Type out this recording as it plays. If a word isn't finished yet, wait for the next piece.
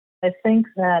I think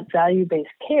that value-based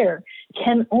care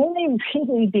can only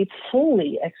really be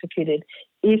fully executed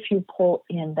if you pull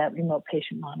in that remote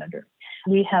patient monitoring.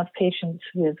 We have patients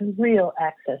with real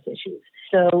access issues.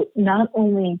 So not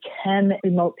only can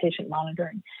remote patient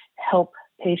monitoring help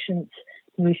patients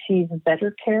receive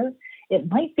better care, it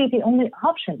might be the only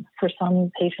option for some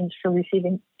patients for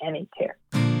receiving any care.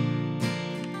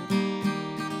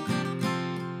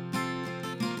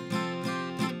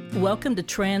 Welcome to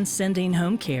Transcending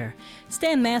Home Care.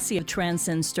 Stan Massey of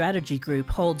Transcend Strategy Group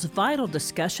holds vital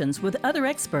discussions with other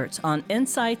experts on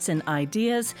insights and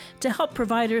ideas to help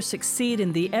providers succeed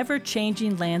in the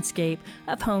ever-changing landscape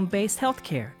of home-based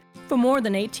healthcare. For more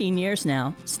than 18 years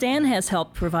now, Stan has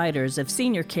helped providers of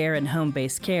senior care and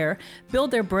home-based care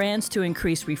build their brands to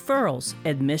increase referrals,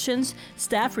 admissions,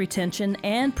 staff retention,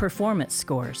 and performance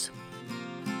scores.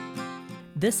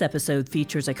 This episode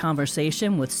features a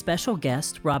conversation with special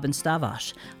guest Robin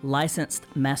Stavas, licensed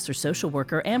master social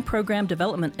worker and program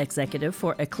development executive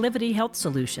for Acclivity Health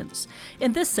Solutions.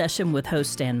 In this session with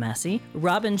host Stan Massey,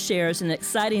 Robin shares an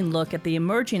exciting look at the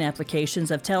emerging applications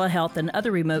of telehealth and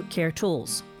other remote care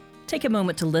tools. Take a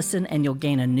moment to listen and you'll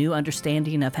gain a new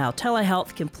understanding of how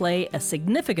telehealth can play a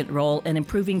significant role in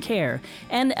improving care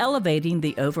and elevating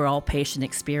the overall patient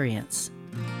experience.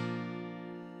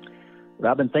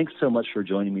 Robin, thanks so much for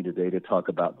joining me today to talk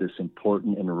about this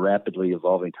important and rapidly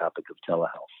evolving topic of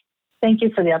telehealth. Thank you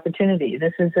for the opportunity.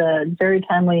 This is a very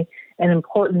timely and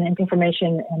important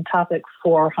information and topic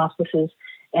for hospices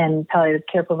and palliative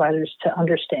care providers to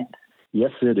understand.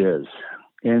 Yes, it is.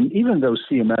 And even though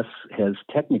CMS has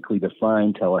technically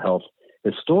defined telehealth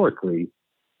historically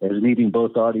as needing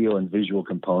both audio and visual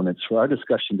components, for our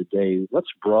discussion today, let's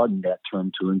broaden that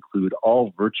term to include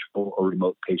all virtual or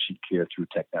remote patient care through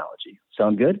technology.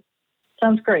 Sound good?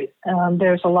 Sounds great.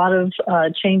 There's a lot of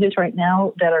changes right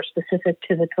now that are specific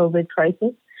to the COVID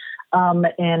crisis and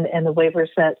the waivers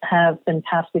that have been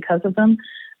passed because of them.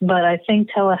 But I think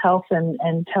telehealth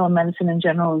and telemedicine in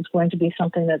general is going to be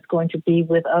something that's going to be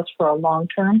with us for a long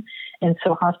term. And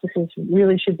so hospices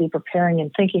really should be preparing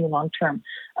and thinking long term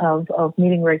of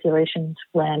meeting regulations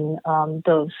when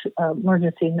those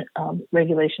emergency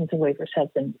regulations and waivers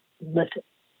have been lifted.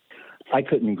 I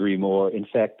couldn't agree more. In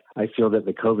fact, I feel that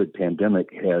the COVID pandemic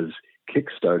has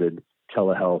kickstarted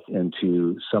telehealth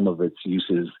into some of its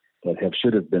uses that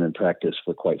should have been in practice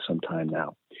for quite some time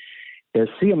now. As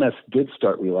CMS did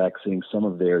start relaxing some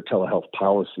of their telehealth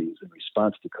policies in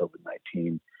response to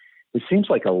COVID-19, it seems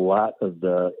like a lot of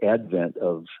the advent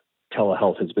of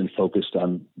telehealth has been focused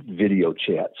on video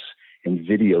chats and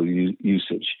video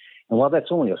usage. And while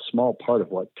that's only a small part of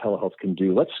what telehealth can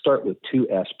do, let's start with two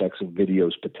aspects of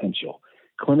video's potential: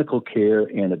 clinical care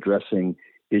and addressing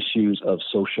issues of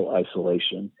social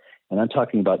isolation. And I'm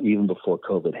talking about even before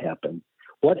COVID happened.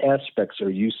 What aspects are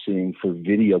you seeing for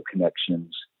video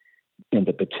connections and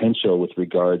the potential with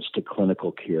regards to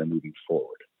clinical care moving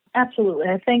forward? Absolutely.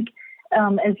 I think,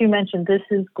 as you mentioned, this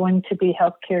is going to be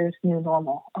healthcare's new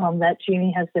normal. That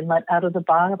genie has been let out of the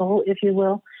bottle, if you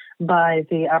will, by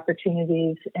the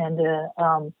opportunities and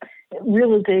the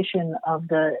realization of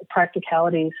the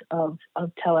practicalities of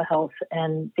telehealth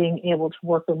and being able to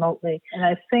work remotely. And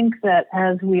I think that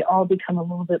as we all become a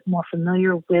little bit more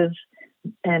familiar with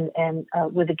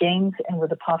with the gains and with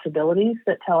the possibilities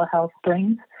that telehealth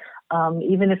brings,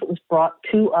 even if it was brought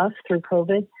to us through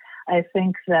COVID, I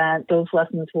think that those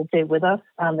lessons will stay with us.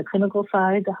 On the clinical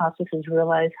side, the hospices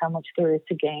realize how much there is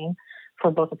to gain for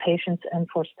both the patients and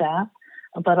for staff,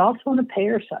 but also on the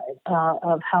payer side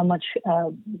of how much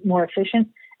more efficient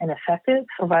and effective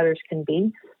providers can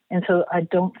be. And so I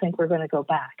don't think we're going to go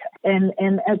back. And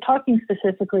talking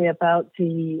specifically about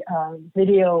the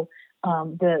video,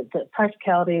 the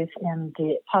practicalities and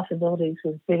the possibilities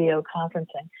with video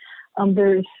conferencing,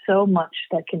 there is so much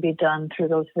that can be done through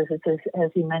those visits, as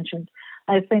you mentioned.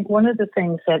 I think one of the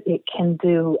things that it can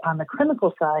do on the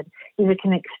clinical side is it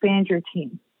can expand your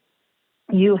team.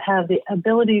 You have the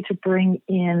ability to bring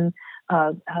in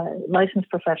licensed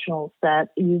professionals that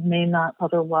you may not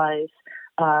otherwise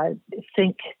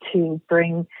think to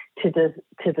bring to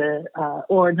the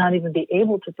or not even be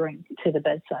able to bring to the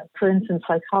bedside. For instance,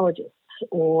 psychologists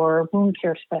or wound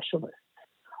care specialists,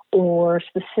 or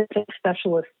specific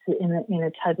specialists in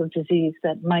a type of disease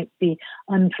that might be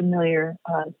unfamiliar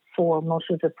for most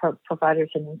of the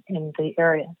providers in the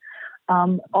area.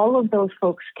 All of those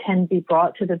folks can be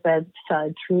brought to the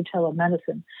bedside through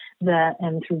telemedicine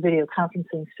and through video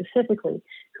conferencing specifically,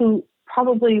 who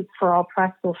probably, for all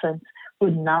practical sense,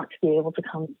 would not be able to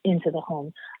come into the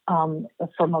home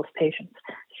for most patients.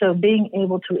 So being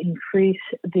able to increase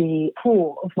the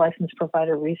pool of licensed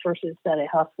provider resources that a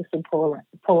hospice can pull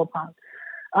upon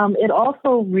It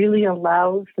also really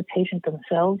allows the patient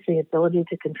themselves the ability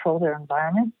to control their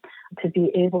environment, to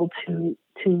be able to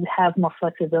have more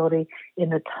flexibility in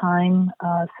the time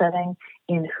setting,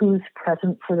 in who's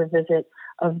present for the visit,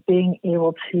 of being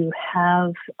able to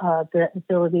have the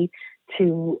ability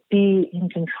to be in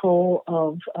control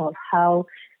of how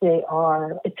they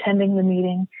are attending the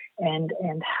meeting and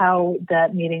how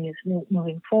that meeting is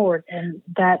moving forward. And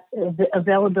that the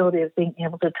availability of being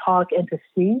able to talk and to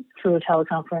see through a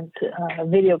teleconference,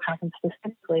 video conference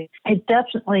specifically, it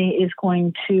definitely is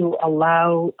going to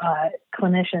allow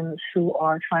clinicians who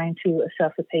are trying to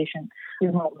assess a patient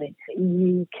remotely.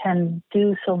 You can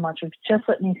do so much of just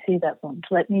let me see that wound,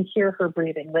 let me hear her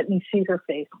breathing, let me see her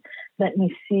face, let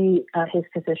me see his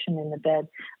position in the bed,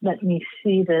 let me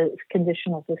see the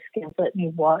condition of the skin, let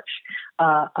me watch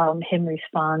him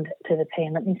respond to the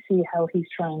pain, let me see how he's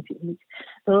trying to eat.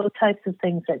 Those types of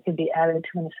things that can be added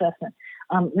to an assessment.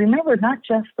 Remember, not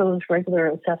just those regular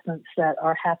assessments that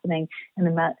are happening in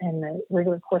the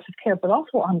regular course of care, but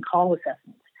also on-call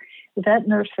assessments. That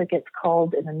nurse that gets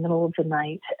called in the middle of the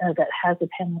night that has a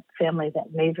family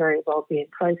that may very well be in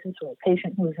crisis, or a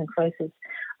patient who is in crisis,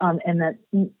 and that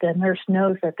the nurse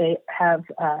knows that they have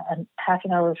a half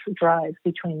an hour's drive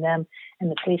between them and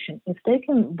the patient. If they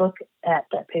can look at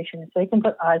that patient, if they can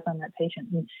put eyes on that patient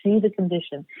and see the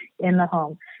condition in the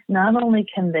home, not only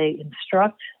can they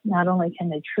instruct, not only can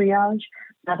they triage,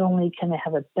 not only can they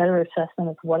have a better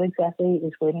assessment of what exactly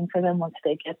is waiting for them once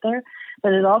they get there,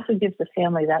 but it also gives the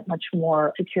family that much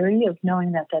more security of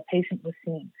knowing that that patient was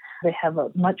seen. They have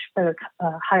a much better,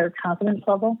 higher confidence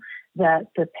level that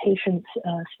the patient's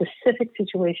specific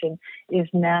situation is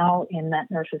now in that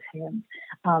nurse's hands,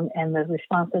 and the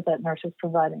response that that nurse is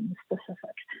providing is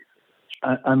specific.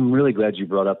 I'm really glad you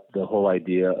brought up the whole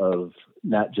idea of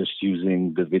not just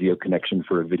using the video connection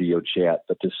for a video chat,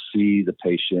 but to see the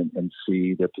patient and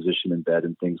see their position in bed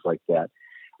and things like that.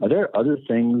 Are there other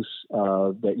things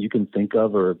that you can think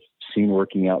of or seen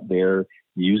working out there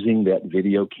using that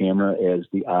video camera as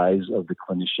the eyes of the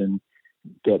clinician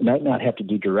that might not have to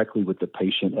do directly with the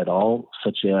patient at all,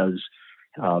 such as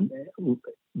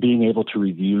being able to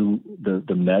review the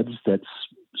meds that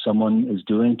someone is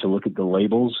doing, to look at the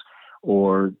labels,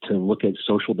 or to look at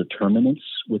social determinants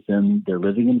within their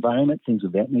living environment, things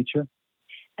of that nature?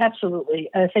 Absolutely.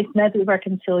 I think med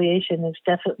reconciliation is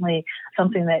definitely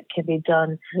something that can be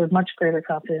done with much greater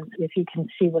confidence if you can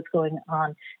see what's going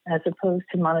on, as opposed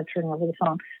to monitoring over the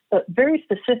phone. But very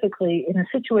specifically, in a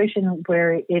situation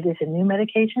where it is a new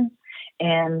medication,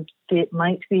 and it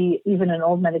might be even an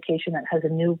old medication that has a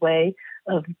new way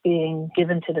of being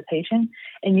given to the patient,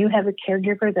 and you have a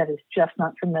caregiver that is just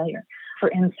not familiar. For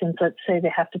instance, let's say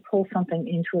they have to pull something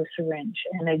into a syringe,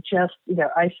 and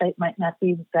their eyesight might not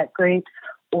be that great,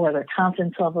 or their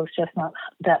confidence level is just not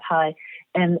that high.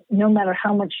 And no matter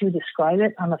how much you describe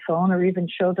it on the phone or even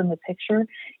show them the picture,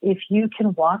 if you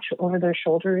can watch over their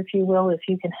shoulder, if you will, if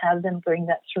you can have them bring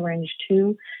that syringe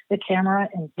to the camera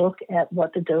and look at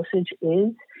what the dosage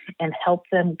is and help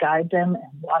them, guide them,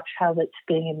 and watch how it's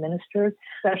being administered,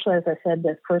 especially, as I said,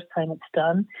 the first time it's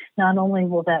done, not only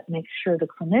will that make sure the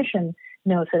clinician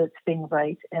knows that it's being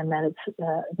right and that it's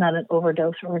not an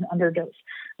overdose or an underdose,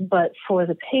 but for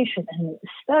the patient and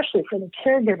especially for the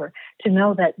caregiver to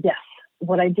know that, yes,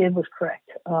 what I did was correct,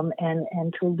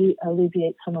 and to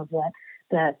alleviate some of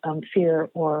that fear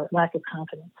or lack of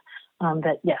confidence,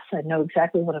 that, yes, I know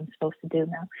exactly what I'm supposed to do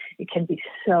now. It can be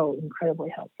so incredibly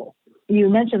helpful. You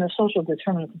mentioned the social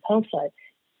determinants of health side.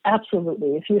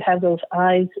 Absolutely. If you have those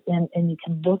eyes and you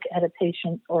can look at a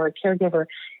patient or a caregiver,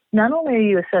 not only are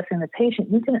you assessing the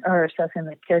patient, you are assessing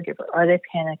the caregiver. Are they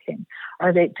panicking?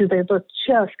 Do they look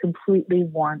just completely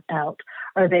worn out?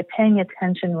 Are they paying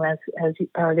attention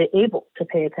are they able to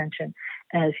pay attention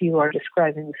as you are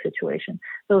describing the situation?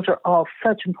 Those are all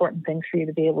such important things for you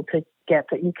to be able to get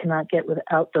that you cannot get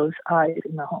without those eyes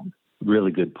in the home.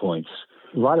 Really good points.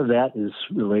 A lot of that is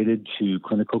related to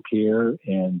clinical care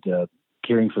and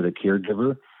caring for the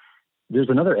caregiver. There's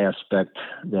another aspect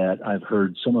that I've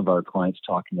heard some of our clients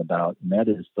talking about, and that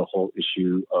is the whole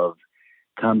issue of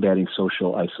combating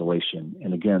social isolation.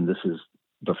 And again, this is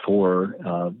before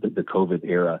the COVID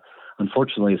era.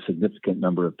 Unfortunately, a significant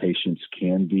number of patients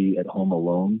can be at home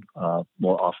alone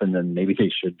more often than maybe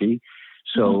they should be.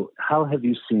 So how have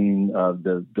you seen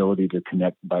the ability to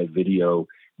connect by video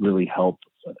really help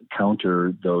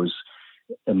counter those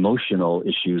emotional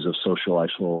issues of social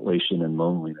isolation and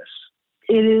loneliness?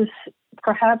 It is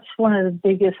perhaps one of the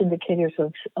biggest indicators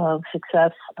of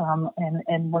success,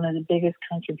 and one of the biggest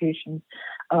contributions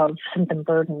of symptom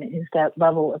burden is that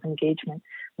level of engagement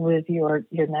with your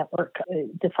network.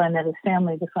 Define that as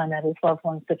family, define that as loved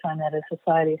ones, define that as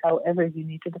society, however you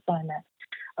need to define that.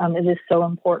 It is so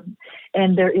important.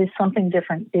 And there is something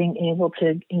different being able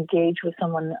to engage with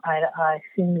someone eye to eye,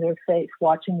 seeing their face,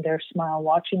 watching their smile,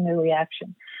 watching their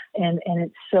reaction. And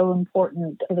it's so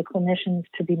important for the clinicians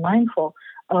to be mindful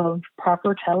of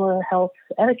proper telehealth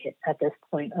etiquette at this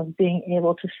point, of being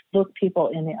able to look people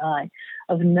in the eye,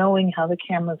 of knowing how the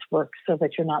cameras work so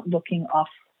that you're not looking off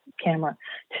camera,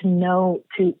 to know,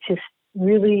 to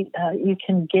really, you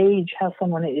can gauge how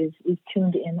someone is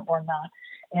tuned in or not.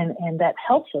 And that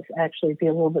helps us actually be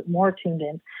a little bit more tuned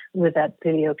in with that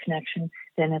video connection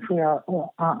than if we are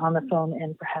on the phone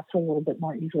and perhaps a little bit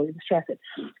more easily distracted.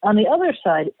 On the other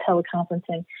side,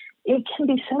 teleconferencing, it can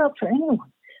be set up for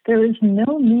anyone. There is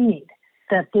no need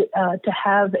that to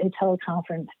have a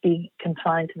teleconference be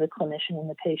confined to the clinician and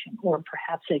the patient, or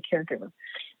perhaps a caregiver.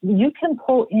 You can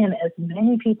pull in as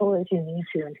many people as you need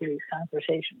to into these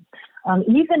conversations.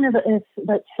 Even if,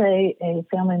 let's say, a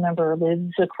family member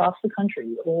lives across the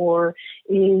country or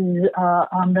is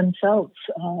on themselves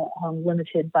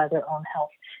limited by their own health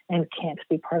and can't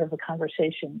be part of a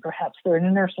conversation. Perhaps they're in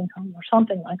a nursing home or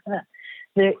something like that.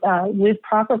 With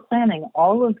proper planning,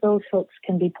 all of those folks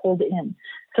can be pulled in.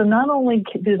 So not only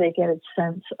do they get a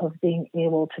sense of being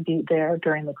able to be there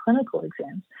during the clinical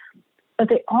exams, but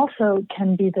they also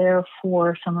can be there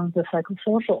for some of the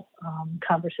psychosocial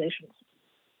conversations.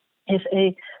 If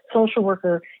a social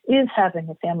worker is having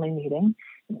a family meeting,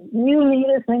 you need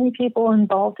as many people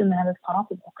involved in that as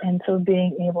possible. And so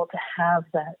being able to have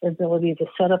that ability to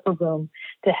set up a room,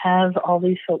 to have all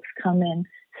these folks come in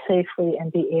safely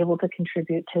and be able to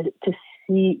contribute, to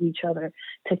see each other,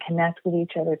 to connect with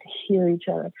each other, to hear each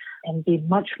other, and be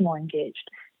much more engaged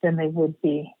than they would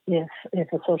be if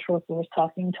a social worker was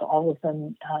talking to all of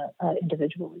them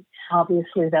individually.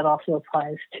 Obviously, that also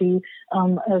applies to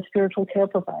a spiritual care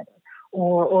provider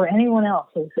or anyone else.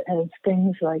 As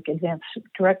things like advanced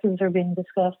directives are being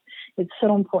discussed, it's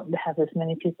so important to have as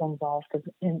many people involved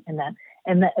in that.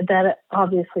 And that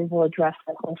obviously will address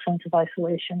that whole sense of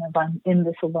isolation, of I'm in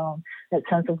this alone, that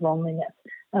sense of loneliness,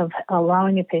 of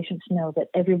allowing a patient to know that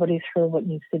everybody's heard what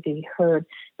needs to be heard,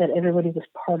 that everybody was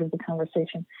part of the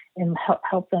conversation, and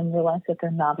help them realize that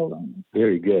they're not alone.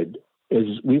 Very good. As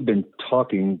we've been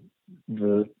talking,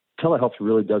 the telehealth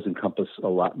really does encompass a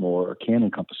lot more, or can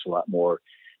encompass a lot more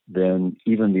than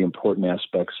even the important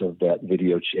aspects of that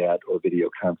video chat or video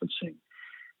conferencing.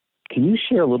 Can you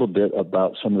share a little bit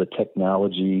about some of the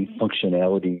technology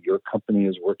functionality your company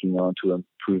is working on to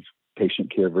improve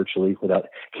patient care virtually, without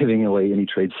giving away any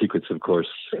trade secrets, of course?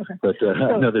 Sure. But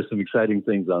I know there's some exciting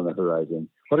things on the horizon.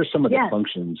 What are some of the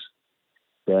functions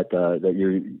that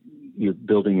you're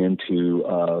building into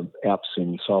apps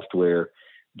and software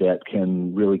that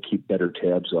can really keep better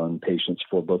tabs on patients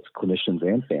for both clinicians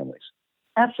and families?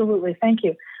 Absolutely. Thank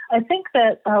you. I think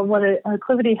that what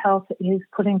Acclivity Health is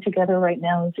putting together right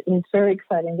now is very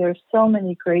exciting. There's so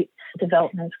many great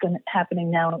developments happening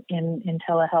now in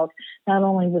telehealth, not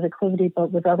only with Acclivity,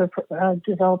 but with other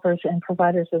developers and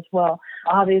providers as well.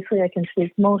 Obviously, I can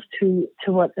speak most to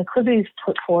what Acclivity's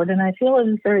put forward, and I feel it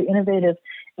is very innovative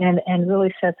and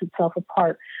really sets itself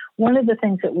apart. One of the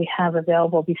things that we have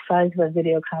available besides the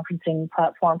video conferencing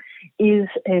platform is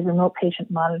a remote patient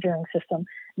monitoring system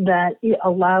that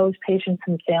allows patients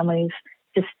and families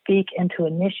to speak and to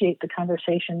initiate the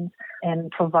conversations and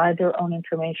provide their own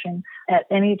information at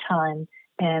any time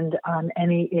and on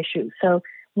any issue. So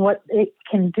what it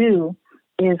can do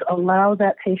is allow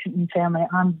that patient and family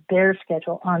on their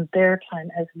schedule, on their time,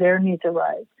 as their needs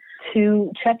arise,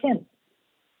 to check in.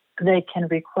 They can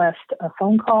request a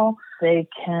phone call. They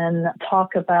can talk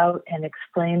about and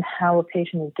explain how a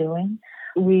patient is doing.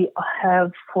 We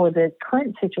have, for the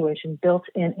current situation, built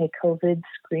in a COVID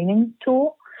screening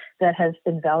tool that has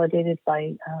been validated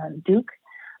by Duke.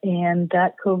 And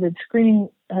that COVID screening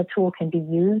tool can be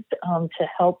used to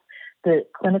help the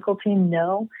clinical team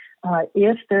know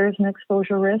if there's an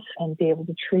exposure risk and be able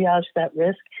to triage that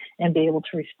risk and be able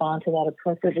to respond to that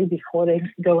appropriately before they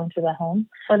go into the home.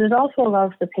 But it also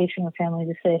allows the patient or family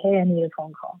to say, hey, I need a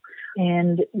phone call.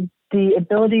 And the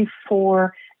ability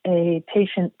for a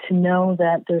patient to know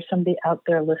that there's somebody out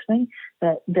there listening,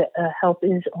 that help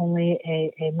is only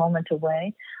a moment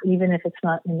away. Even if it's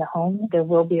not in the home, there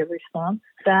will be a response.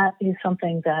 That is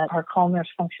something that our Call Nurse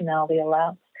functionality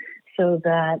allows. So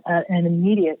that an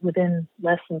immediate, within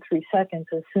less than 3 seconds,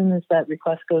 as soon as that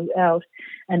request goes out,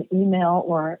 an email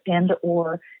or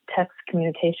text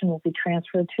communication will be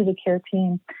transferred to the care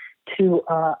team to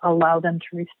allow them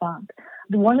to respond.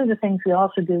 One of the things we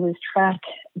also do is track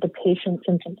the patient's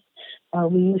symptoms.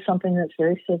 We use something that's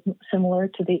very similar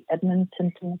to the Edmonton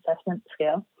Symptom Assessment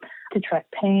Scale to track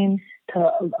pain, to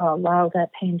allow that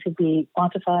pain to be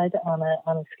quantified on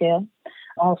a scale.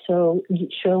 Also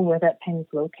show where that pain is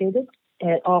located.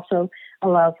 It also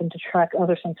allows them to track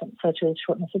other symptoms such as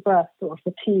shortness of breath or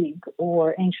fatigue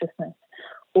or anxiousness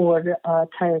or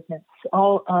tiredness,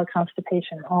 all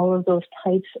constipation. All of those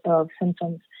types of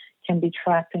symptoms can be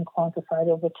tracked and quantified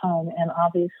over time and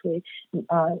obviously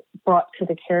brought to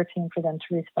the care team for them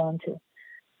to respond to.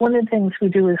 One of the things we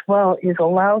do as well is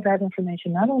allow that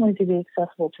information not only to be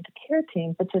accessible to the care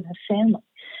team, but to the family.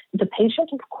 The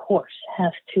patient, of course,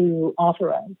 has to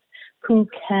authorize who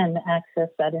can access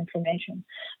that information.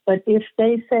 But if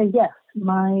they say, yes,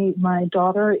 my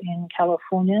daughter in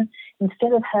California,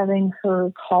 instead of having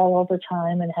her call all the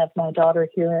time and have my daughter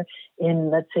here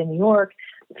in, let's say, New York,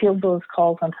 field those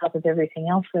calls on top of everything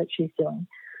else that she's doing,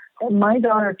 my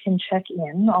daughter can check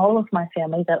in, all of my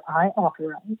family that I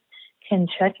authorize, can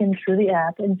check in through the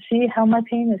app and see how my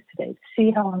pain is today, to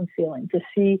see how I'm feeling, to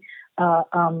see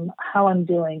how I'm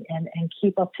doing and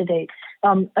keep up to date.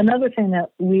 Another thing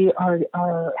that we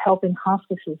are helping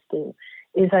hospices do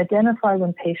is identify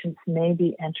when patients may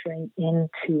be entering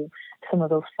into some of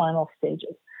those final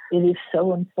stages. It is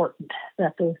so important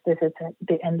that those visits at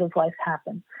the end of life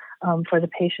happen for the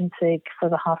patient's sake, for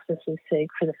the hospice's sake,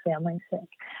 for the family's sake.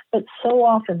 But so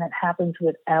often that happens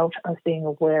without us being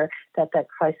aware that that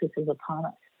crisis is upon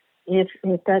us. If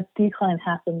that decline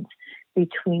happens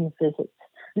between visits,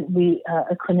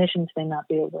 clinicians may not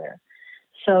be aware.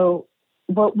 So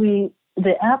what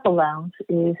the app allows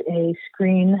is a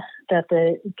screen that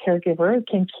the caregiver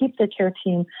can keep the care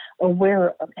team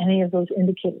aware of any of those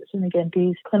indicators. And again,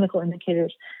 these clinical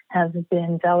indicators have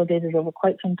been validated over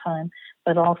quite some time,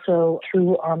 but also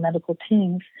through our medical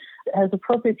teams as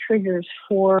appropriate triggers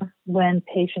for when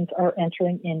patients are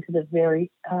entering into the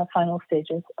very final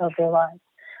stages of their lives,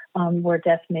 where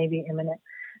death may be imminent.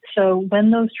 So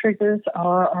when those triggers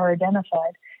are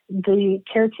identified, the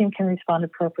care team can respond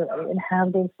appropriately and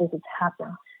have those visits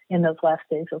happen in those last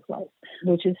days of life,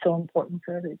 which is so important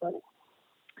for everybody.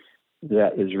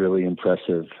 That is really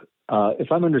impressive.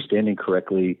 If I'm understanding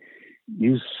correctly,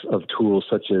 use of tools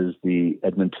such as the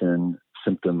Edmonton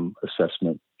Symptom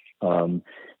Assessment,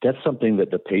 that's something that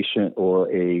the patient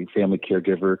or a family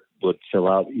caregiver would fill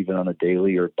out even on a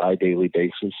daily or bi-daily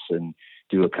basis and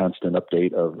do a constant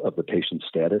update of the patient's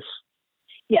status?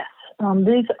 Yes.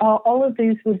 All of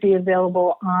these would be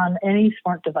available on any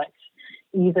smart device,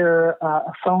 either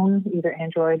a phone, either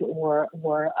Android or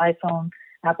iPhone,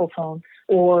 Apple phone,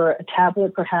 or a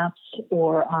tablet perhaps,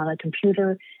 or on a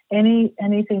computer,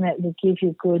 anything that would give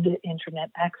you good internet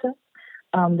access.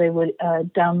 They would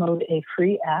download a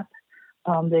free app.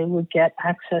 They would get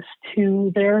access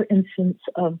to their instance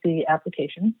of the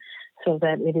application so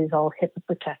that it is all HIPAA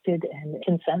protected and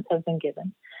consent has been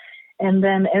given. And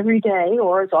then every day,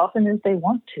 or as often as they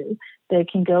want to, they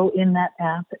can go in that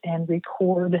app and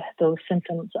record those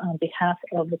symptoms on behalf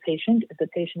of the patient, if the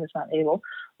patient is not able,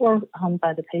 or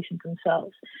by the patient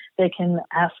themselves. They can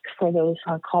ask for those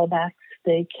callbacks.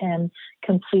 They can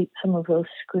complete some of those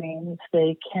screens.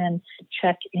 They can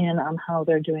check in on how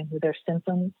they're doing with their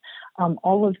symptoms.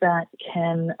 All of that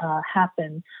can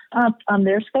happen on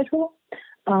their schedule.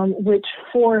 Which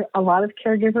for a lot of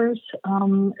caregivers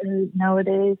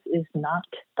nowadays is not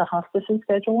the hospice's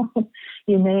schedule.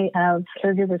 You may have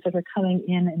caregivers that are coming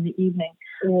in the evening,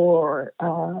 or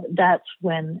that's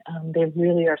when they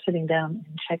really are sitting down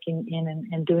and checking in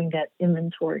and doing that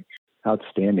inventory.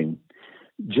 Outstanding.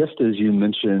 Just as you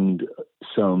mentioned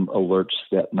some alerts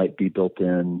that might be built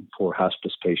in for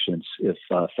hospice patients if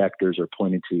factors are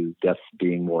pointing to death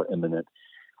being more imminent,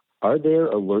 are there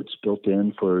alerts built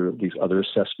in for these other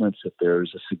assessments if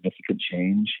there's a significant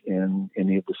change in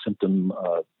any of the symptom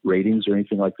ratings or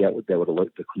anything like that would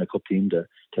alert the clinical team to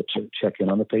check in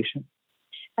on the patient?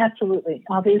 Absolutely.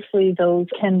 Obviously, those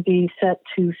can be set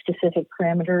to specific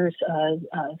parameters.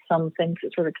 Some things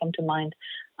that sort of come to mind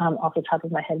off the top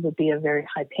of my head would be a very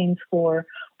high pain score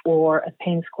or a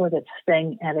pain score that's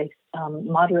staying at a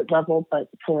moderate level but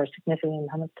for a significant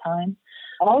amount of time.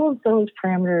 All of those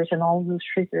parameters and all of those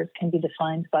triggers can be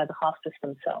defined by the hospice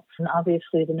themselves. And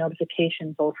obviously the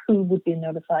notification, both who would be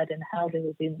notified and how they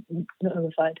would be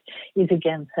notified, is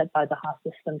again set by the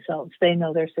hospice themselves. They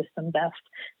know their system best.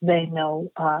 They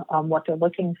know what they're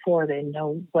looking for. They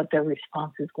know what their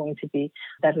response is going to be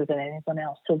better than anyone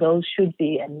else. So those should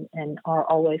be and are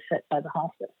always set by the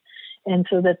hospice. And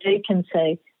so that they can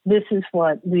say, this is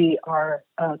what we are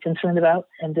concerned about,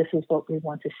 and this is what we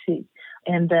want to see.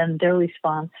 And then their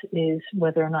response is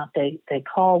whether or not they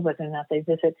call, whether or not they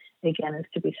visit, again, is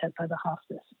to be set by the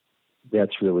hospice.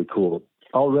 That's really cool.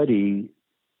 Already,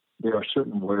 there are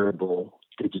certain wearable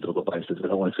digital devices, I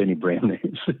don't want to say any brand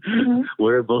names,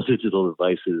 wearable digital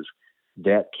devices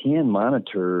that can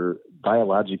monitor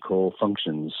biological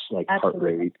functions like heart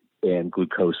rate and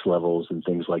glucose levels and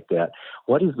things like that.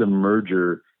 What is the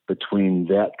merger between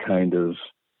that kind of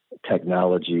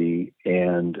technology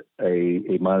and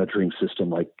a monitoring system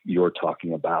like you're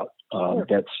talking about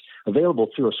that's available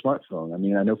through a smartphone? I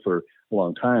mean, I know for a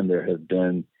long time there have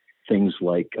been things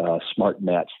like smart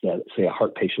mats that, say, a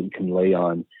heart patient can lay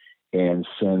on and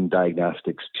send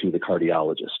diagnostics to the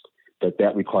cardiologist. But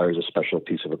that requires a special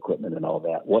piece of equipment and all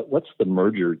that. What's the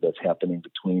merger that's happening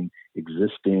between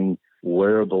existing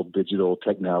wearable digital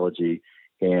technology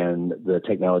and the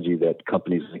technology that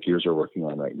companies like yours are working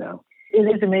on right now? It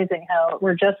is amazing how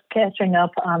we're just catching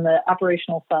up on the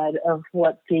operational side of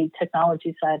what the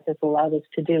technology side has allowed us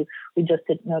to do. We just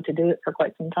didn't know to do it for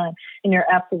quite some time. And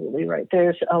you're absolutely right.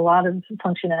 There's a lot of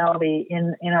functionality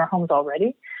in our homes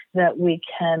already that we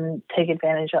can take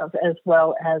advantage of, as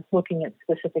well as looking at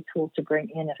specific tools to bring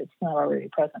in if it's not already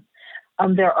present.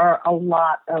 There are a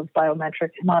lot of biometric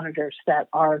monitors that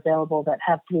are available that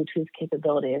have Bluetooth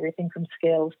capability, everything from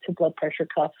scales to blood pressure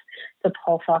cuffs to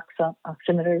pulse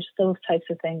oximeters, those types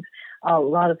of things. A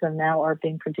lot of them now are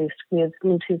being produced with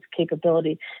Bluetooth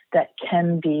capability that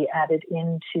can be added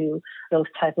into those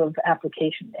type of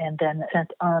applications and then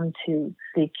sent on to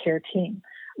the care team.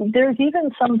 There's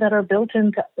even some that are built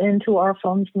into our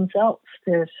phones themselves.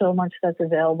 There's so much that's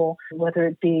available, whether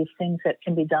it be things that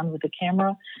can be done with the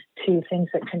camera to things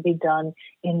that can be done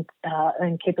in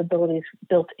capabilities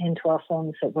built into our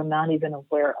phones that we're not even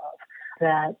aware of,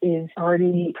 that is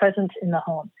already present in the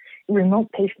home. Remote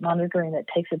patient monitoring that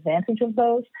takes advantage of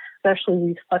those, especially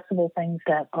these flexible things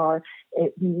that are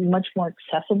much more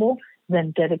accessible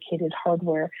than dedicated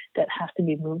hardware that has to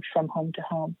be moved from home to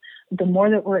home. The more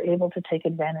that we're able to take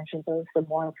advantage of those, the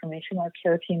more information our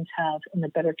care teams have and the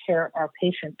better care our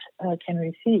patient can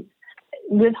receive.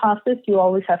 With hospice, you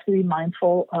always have to be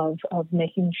mindful of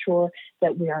making sure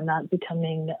that we are not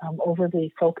becoming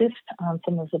overly focused on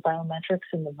some of the biometrics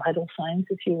and the vital signs,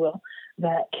 if you will,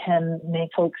 that can make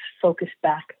folks focus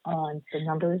back on the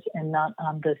numbers and not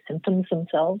on the symptoms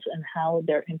themselves and how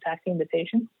they're impacting the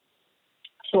patient.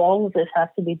 So all of this has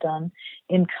to be done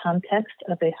in context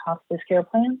of a hospice care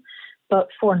plan. But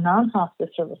for non-hospice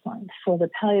service lines, for the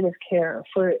palliative care,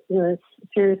 for the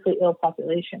seriously ill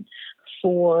population,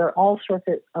 for all sorts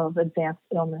of advanced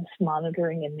illness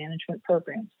monitoring and management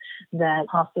programs that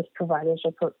hospice providers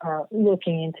are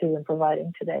looking into and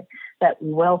providing today, that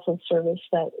wealth of service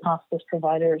that hospice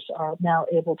providers are now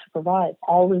able to provide,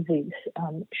 all of these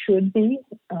should be,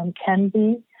 can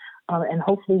be, and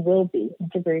hopefully will be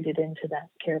integrated into that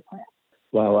care plan.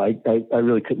 Well, I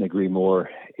really couldn't agree more.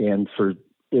 And for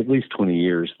at least 20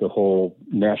 years, the whole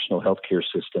national healthcare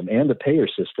system and the payer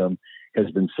system has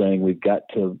been saying we've got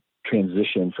to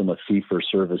transition from a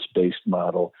fee-for-service based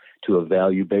model to a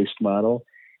value-based model.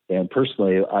 And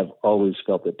personally, I've always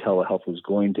felt that telehealth was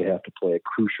going to have to play a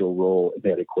crucial role in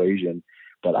that equation,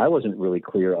 but I wasn't really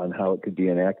clear on how it could be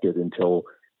enacted until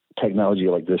technology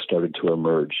like this started to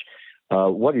emerge.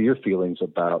 What are your feelings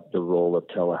about the role of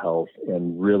telehealth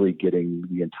and really getting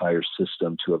the entire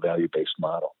system to a value-based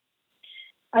model?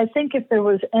 I think if there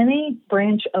was any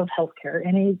branch of healthcare,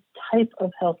 any type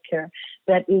of healthcare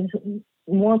that is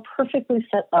more perfectly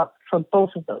set up for both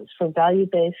of those, for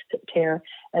value-based care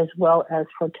as well as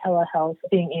for telehealth,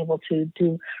 being able to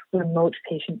do remote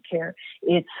patient care,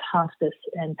 it's hospice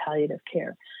and palliative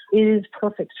care. It is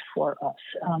perfect for us.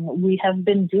 We have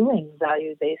been doing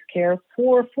value-based care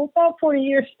for about 40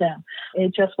 years now.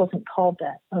 It just wasn't called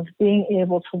that, of being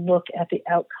able to look at the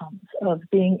outcomes, of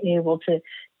being able to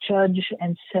judge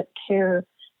and set care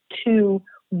to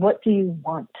what do you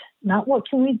want, not what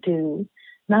can we do,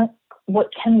 not what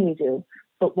can we do,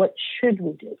 but what should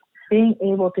we do? Being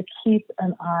able to keep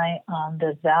an eye on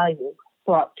the value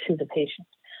brought to the patient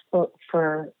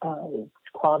for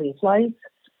quality of life,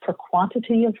 for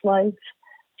quantity of life,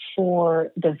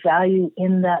 for the value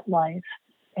in that life,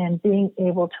 and being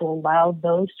able to allow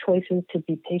those choices to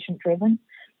be patient-driven.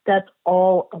 That's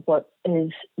all of what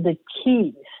is the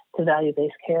keys to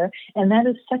value-based care, and that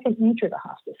is second nature to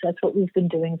hospice. That's what we've been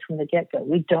doing from the get-go.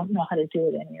 We don't know how to do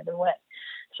it any other way.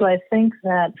 So I think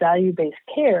that value-based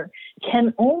care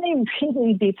can only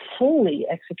really be fully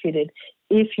executed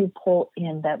if you pull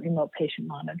in that remote patient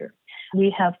monitor.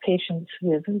 We have patients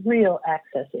with real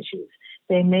access issues.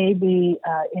 They may be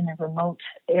in a remote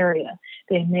area.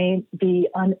 They may be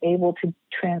unable to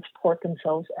transport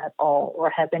themselves at all or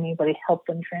have anybody help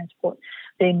them transport.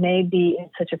 They may be in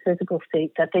such a physical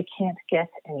state that they can't get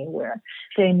anywhere.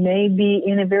 They may be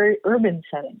in a very urban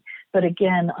setting, but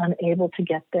again, unable to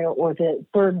get there, or the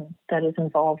burden that is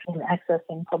involved in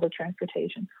accessing public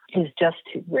transportation is just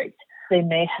too great. They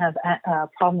may have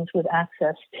problems with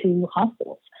access to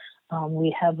hospitals.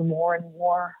 We have more and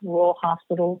more rural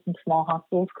hospitals and small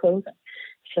hospitals closing,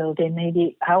 so they may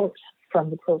be hours from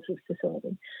the closest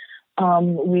facility.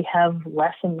 We have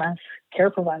less and less care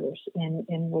providers in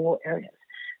rural areas.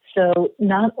 So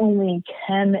not only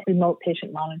can remote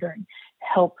patient monitoring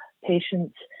help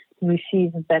patients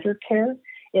receive better care,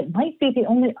 it might be the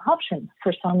only option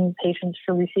for some patients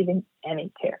for receiving any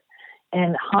care.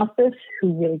 And hospice,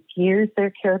 who really gears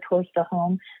their care towards the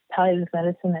home, palliative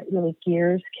medicine that really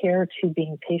gears care to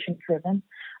being patient-driven,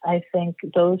 I think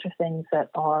those are things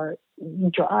that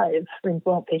drive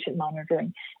remote patient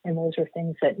monitoring, and those are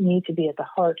things that need to be at the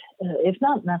heart, if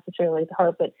not necessarily at the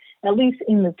heart, but at least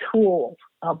in the tool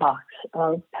box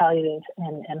of palliative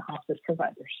and hospice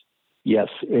providers. Yes,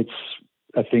 it's,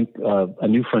 I think, a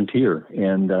new frontier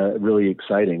and really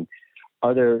exciting.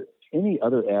 Are there any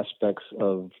other aspects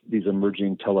of these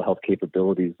emerging telehealth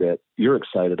capabilities that you're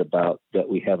excited about that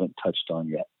we haven't touched on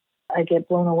yet? I get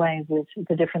blown away with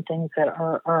the different things that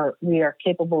we are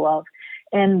capable of.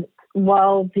 And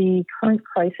while the current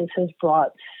crisis has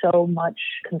brought so much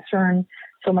concern,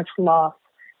 so much loss,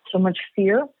 so much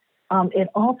fear, it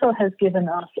also has given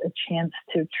us a chance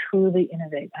to truly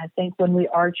innovate. I think when we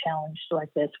are challenged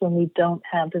like this, when we don't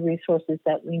have the resources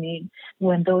that we need,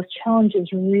 when those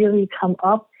challenges really come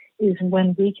up, is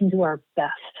when we can do our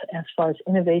best as far as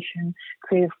innovation,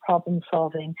 creative problem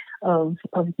solving, of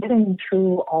getting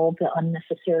through all the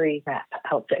unnecessary crap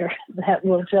out there that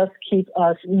will just keep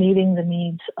us meeting the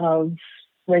needs of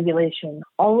regulation.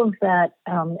 All of that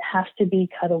has to be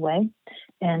cut away,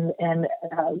 and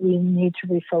we need to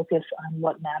refocus on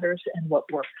what matters and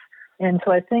what works. And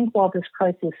so I think while this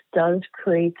crisis does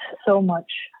create so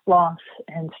much loss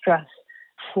and stress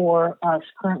for us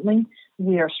currently,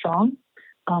 we are strong.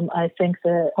 I think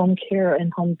the home care and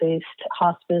home-based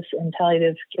hospice and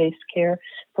palliative-based care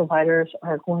providers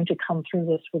are going to come through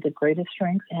this with the greatest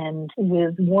strength, and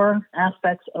with more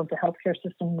aspects of the healthcare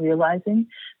system realizing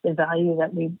the value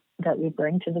that we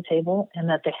bring to the table, and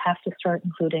that they have to start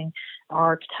including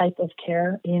our type of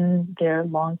care in their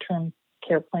long-term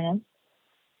care plans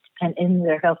and in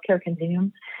their healthcare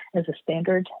continuum as a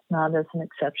standard, not as an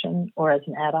exception or as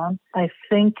an add-on. I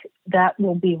think that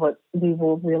will be what we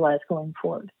will realize going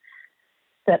forward,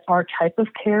 that our type of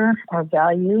care, our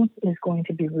value is going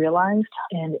to be realized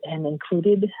and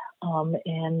included,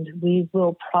 and we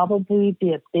will probably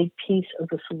be a big piece of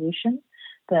the solution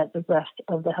that the rest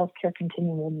of the healthcare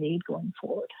continuum will need going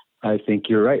forward. I think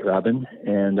you're right, Robin,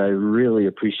 and I really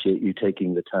appreciate you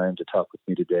taking the time to talk with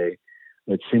me today.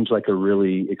 It seems like a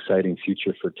really exciting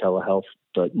future for telehealth,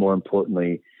 but more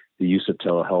importantly, the use of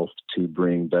telehealth to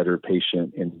bring better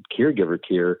patient and caregiver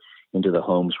care into the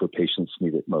homes where patients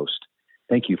need it most.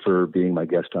 Thank you for being my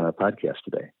guest on our podcast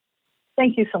today.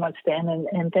 Thank you so much, Dan,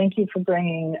 and thank you for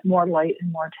bringing more light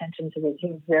and more attention to this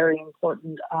very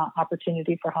important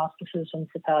opportunity for hospices and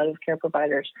for palliative care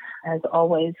providers. As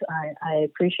always, I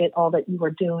appreciate all that you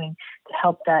are doing to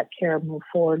help that care move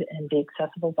forward and be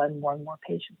accessible by more and more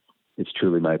patients. It's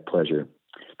truly my pleasure.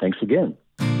 Thanks again.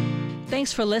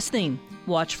 Thanks for listening.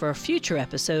 Watch for future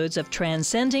episodes of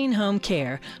Transcending Home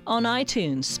Care on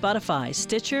iTunes, Spotify,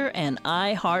 Stitcher, and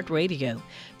iHeartRadio.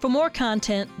 For more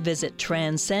content, visit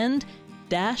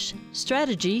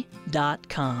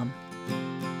transcend-strategy.com.